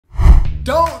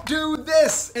Don't do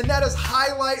this, and that is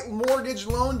highlight mortgage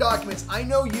loan documents. I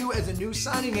know you as a new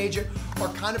signing agent are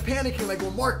kind of panicking like,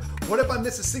 well, Mark, what if I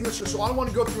miss a signature? So I want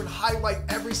to go through and highlight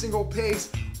every single page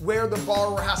where the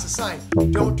borrower has to sign.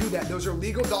 Don't do that. Those are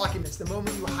legal documents. The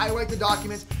moment you highlight the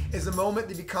documents is the moment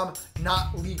they become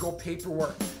not legal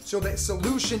paperwork. So the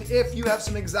solution, if you have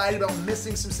some anxiety about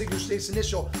missing some signature dates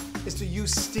initial, is to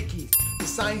use stickies. The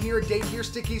sign here, date here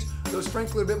stickies, those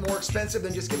frankly are a bit more expensive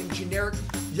than just getting generic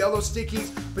yellow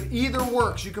stickies, but either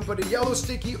works. You can put a yellow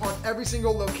sticky on every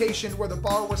single location where the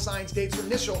borrower signs dates or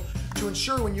initial to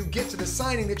ensure when you get to the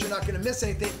signing that you're not going to miss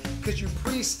anything because you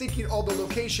pre-stickied all the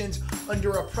locations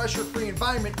under a pressure-free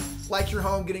environment like your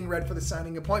home getting ready for the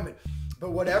signing appointment.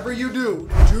 But whatever you do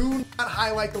not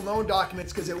highlight the loan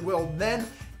documents because it will then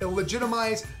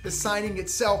illegitimize the signing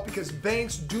itself, because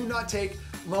banks do not take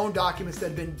loan documents that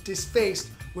have been defaced,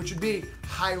 which would be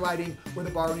highlighting where the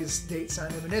borrower needs date,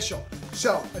 sign, and initial.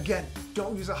 So again,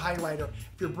 don't use a highlighter.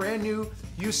 If you're brand new,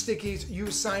 use stickies,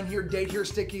 use sign here, date here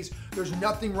stickies. There's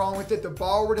nothing wrong with it. The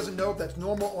borrower doesn't know if that's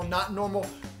normal or not normal.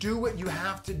 Do what you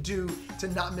have to do to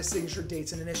not miss signature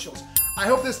dates and initials. I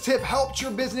hope this tip helped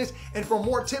your business, and for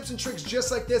more tips and tricks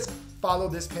just like this, follow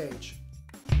this page.